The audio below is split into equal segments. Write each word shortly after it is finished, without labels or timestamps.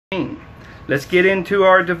let's get into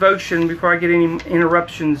our devotion before I get any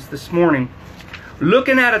interruptions this morning.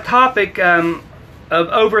 Looking at a topic of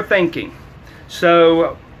overthinking.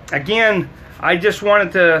 So again, I just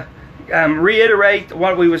wanted to reiterate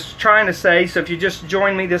what we was trying to say. So if you just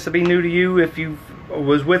joined me, this will be new to you. If you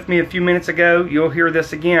was with me a few minutes ago, you'll hear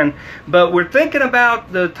this again. But we're thinking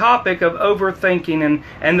about the topic of overthinking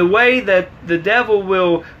and the way that the devil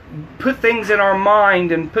will put things in our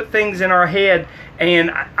mind and put things in our head. And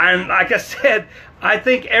like I said, I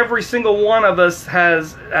think every single one of us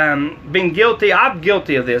has been guilty. I'm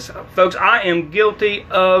guilty of this. Folks, I am guilty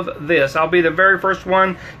of this. I'll be the very first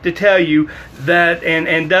one to tell you that,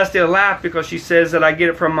 and Dusty will laugh because she says that I get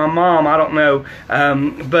it from my mom. I don't know,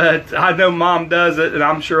 but I know Mom does it, and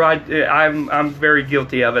I'm sure I'm very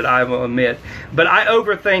guilty of it, I will admit. But I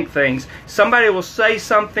overthink things. Somebody will say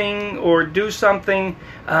something or do something,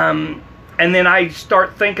 and then I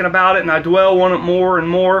start thinking about it and I dwell on it more and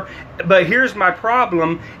more. But here's my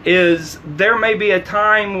problem, is there may be a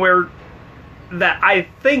time where that I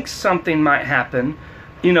think something might happen.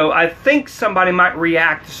 You know, I think somebody might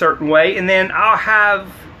react a certain way, and then I'll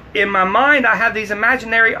have, in my mind, I have these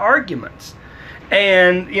imaginary arguments.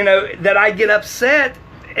 And, you know, that I get upset,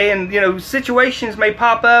 and, you know, situations may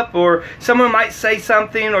pop up, or someone might say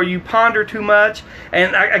something, or you ponder too much.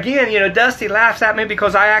 And again, you know, Dusty laughs at me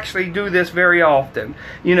because I actually do this very often.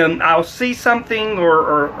 You know, I'll see something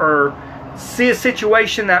or see a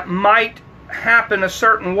situation that might happen a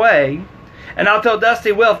certain way, and I'll tell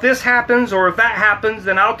Dusty, well, if this happens or if that happens,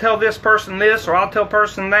 then I'll tell this person this or I'll tell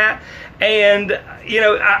person that. And, you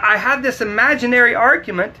know, I have this imaginary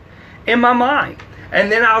argument in my mind. And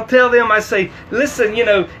then I'll tell them, I say, listen, you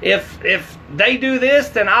know, if they do this,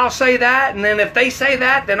 then I'll say that. And then if they say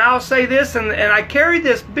that, then I'll say this. And I carry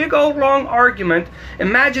this big old long argument,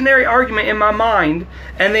 imaginary argument in my mind.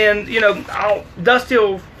 And then, you know, Dusty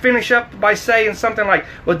will finish up by saying something like,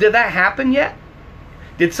 well, did that happen yet?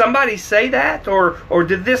 Did somebody say that? Or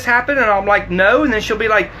did this happen? And I'm like, no. And then she'll be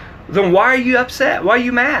like, then why are you upset? Why are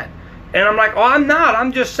you mad? And I'm like, oh, I'm not.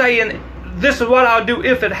 I'm just saying this is what I'll do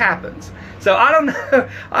if it happens. So I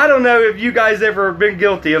don't know if you guys ever been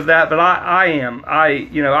guilty of that, but I am.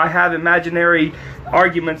 You know, I have imaginary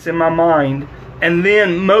arguments in my mind, and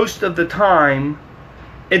then most of the time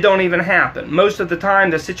it don't even happen. Most of the time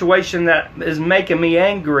the situation that is making me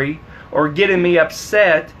angry or getting me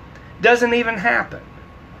upset doesn't even happen.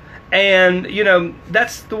 And, you know,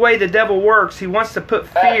 that's the way the devil works. He wants to put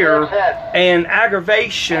fear and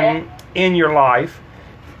aggravation in your life,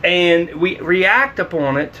 and we react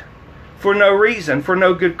upon it for no reason, for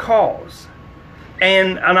no good cause.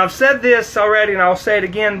 And I've said this already, and I'll say it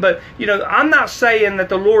again, but, you know, I'm not saying that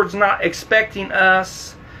the Lord's not expecting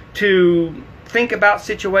us to think about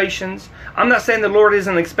situations. I'm not saying the Lord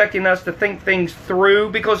isn't expecting us to think things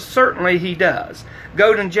through, because certainly He does.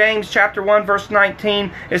 Go to James chapter 1, verse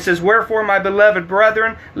 19. It says, wherefore, my beloved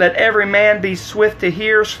brethren, let every man be swift to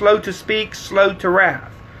hear, slow to speak, slow to wrath.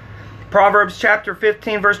 Proverbs chapter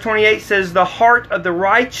 15, verse 28 says, the heart of the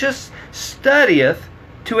righteous studieth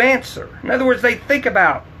to answer. In other words, they think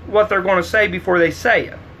about what they're going to say before they say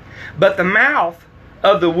it. But the mouth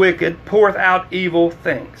of the wicked poureth out evil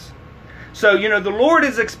things. So, you know, the Lord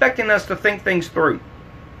is expecting us to think things through.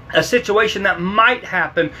 A situation that might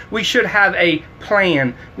happen, we should have a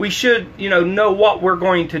plan. We should, you know what we're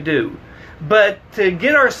going to do. But to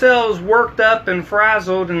get ourselves worked up and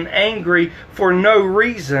frazzled and angry for no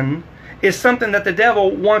reason is something that the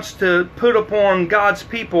devil wants to put upon God's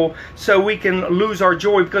people so we can lose our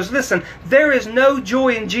joy. Because listen, there is no joy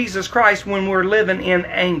in Jesus Christ when we're living in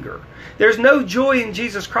anger. There's no joy in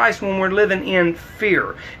Jesus Christ when we're living in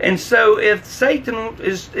fear. And so if Satan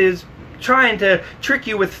is trying to trick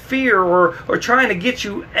you with fear or trying to get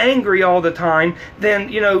you angry all the time, then,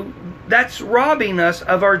 you know, that's robbing us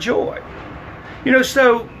of our joy. You know,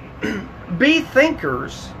 so be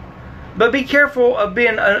thinkers, but be careful of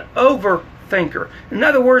being an overthinker. In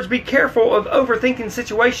other words, be careful of overthinking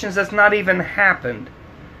situations that's not even happened.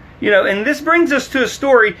 You know, and this brings us to a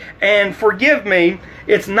story, and forgive me,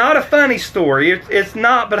 it's not a funny story. It's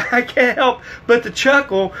not, but I can't help but to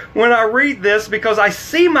chuckle when I read this because I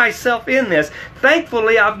see myself in this.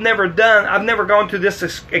 Thankfully, I've never gone to this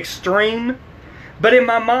extreme. But in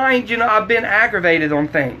my mind, you know, I've been aggravated on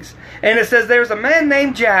things. And it says there's a man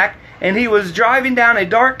named Jack, and he was driving down a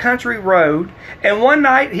dark country road, and one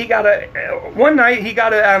night he got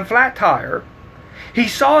a flat tire. He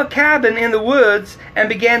saw a cabin in the woods and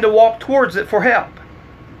began to walk towards it for help.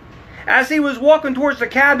 As he was walking towards the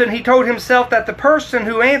cabin, he told himself that the person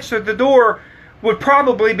who answered the door would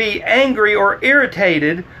probably be angry or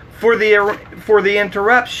irritated for the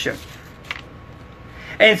interruption.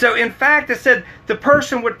 And so, in fact, it said the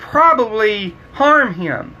person would probably harm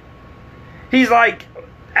him. He's like,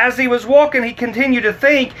 as he was walking, he continued to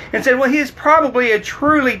think and said, well, he's probably a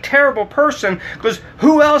truly terrible person, because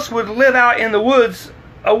who else would live out in the woods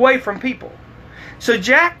away from people? So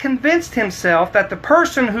Jack convinced himself that the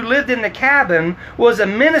person who lived in the cabin was a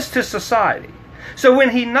menace to society. So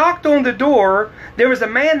when he knocked on the door, there was a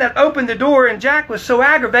man that opened the door, and Jack was so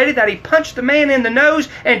aggravated that he punched the man in the nose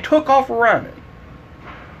and took off running.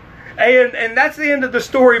 And that's the end of the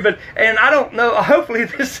story. And I don't know, hopefully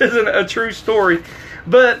this isn't a true story.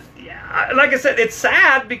 But like I said, it's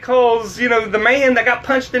sad because, you know, the man that got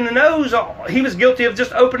punched in the nose, he was guilty of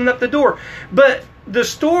just opening up the door. But the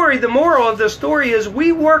story, the moral of the story is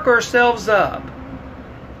we work ourselves up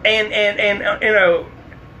and you know,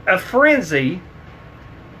 a frenzy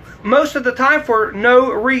most of the time for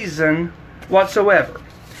no reason whatsoever.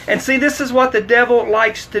 And see, this is what the devil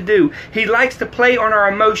likes to do. He likes to play on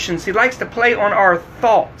our emotions. He likes to play on our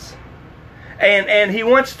thoughts. And he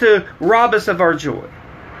wants to rob us of our joy.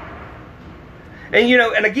 And, you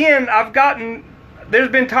know, and again,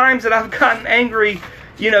 there's been times that I've gotten angry,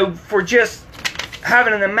 you know, for just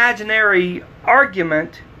having an imaginary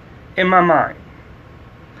argument in my mind.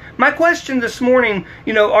 My question this morning,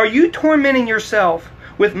 you know, are you tormenting yourself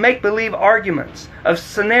with make-believe arguments of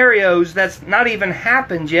scenarios that's not even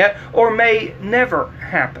happened yet or may never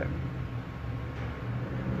happen?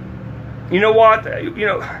 You know what? You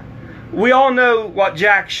know, we all know what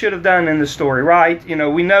Jack should have done in the story, right? You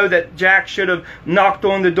know, we know that Jack should have knocked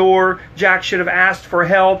on the door. Jack should have asked for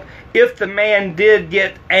help. If the man did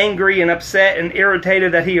get angry and upset and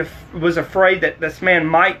irritated that he was afraid that this man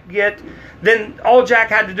might get, then all Jack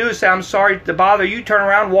had to do is say, I'm sorry to bother you, turn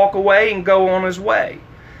around, walk away, and go on his way.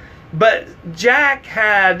 But Jack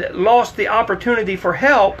had lost the opportunity for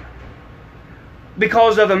help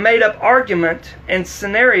because of a made-up argument and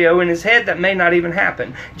scenario in his head that may not even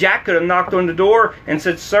happen. Jack could have knocked on the door and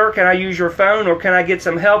said, sir, can I use your phone, or can I get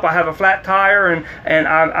some help? I have a flat tire and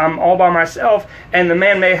I'm all by myself. And the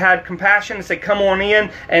man may have had compassion and said, come on in,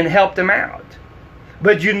 and helped him out.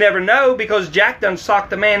 But you never know, because Jack done socked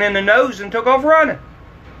the man in the nose and took off running.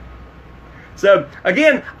 So,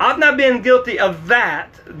 again, I've not been guilty of that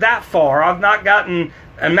far. I've not gotten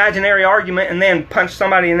an imaginary argument and then punched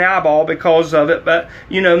somebody in the eyeball because of it. But,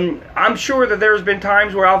 you know, I'm sure that there's been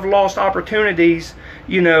times where I've lost opportunities,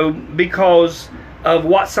 you know, because of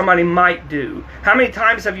what somebody might do. How many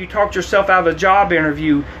times have you talked yourself out of a job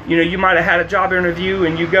interview? You know, you might have had a job interview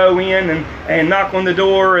and you go in and knock on the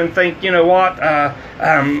door and think, you know what,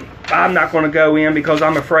 I'm not going to go in because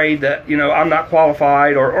I'm afraid that, you know, I'm not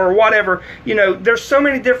qualified or whatever. You know, there's so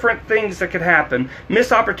many different things that could happen.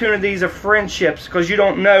 Missed opportunities of friendships because you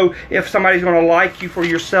don't know if somebody's going to like you for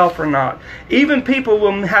yourself or not. Even people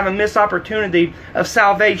will have a missed opportunity of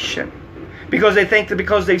salvation because they think that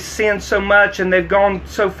because they've sinned so much and they've gone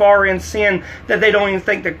so far in sin that they don't even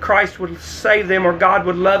think that Christ would save them or God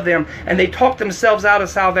would love them, and they talk themselves out of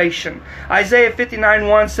salvation. Isaiah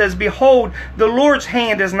 59:1 says, behold, the Lord's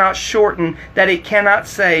hand is not shortened that it cannot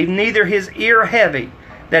save, neither his ear heavy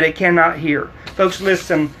that it cannot hear. Folks,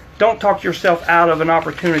 listen, don't talk yourself out of an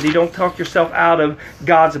opportunity. Don't talk yourself out of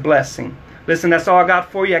God's blessing. Listen, that's all I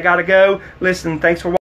got for you. I got to go. Listen, thanks for watching.